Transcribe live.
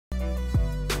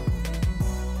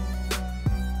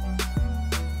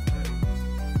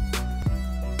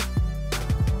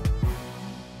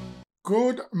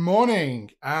Good morning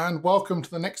and welcome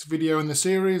to the next video in the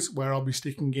series where I'll be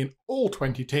sticking in all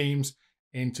 20 teams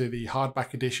into the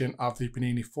hardback edition of the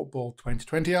Panini Football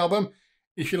 2020 album.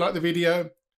 If you like the video,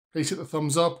 please hit the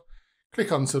thumbs up,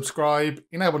 click on subscribe,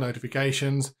 enable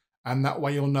notifications, and that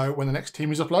way you'll know when the next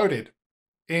team is uploaded.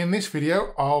 In this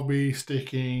video, I'll be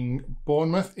sticking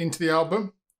Bournemouth into the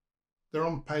album. They're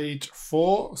on page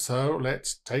 4, so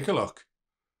let's take a look.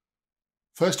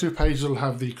 First two pages will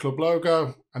have the club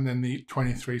logo and then the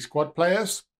 23 squad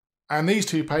players. And these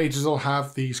two pages will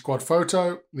have the squad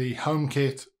photo, the home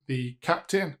kit, the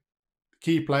captain, the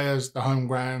key players, the home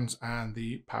grounds, and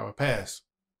the power pairs.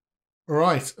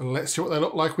 Right, let's see what they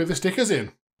look like with the stickers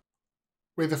in.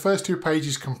 With the first two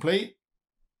pages complete,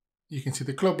 you can see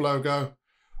the club logo,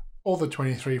 all the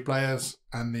 23 players,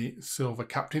 and the silver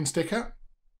captain sticker.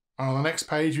 And on the next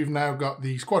page, we've now got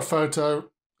the squad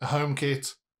photo, the home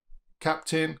kit,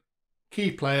 captain,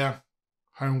 key player,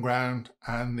 home ground,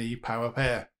 and the power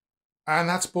pair. And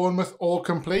that's Bournemouth all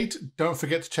complete. Don't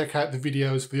forget to check out the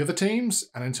videos for the other teams.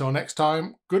 And until next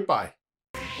time, goodbye.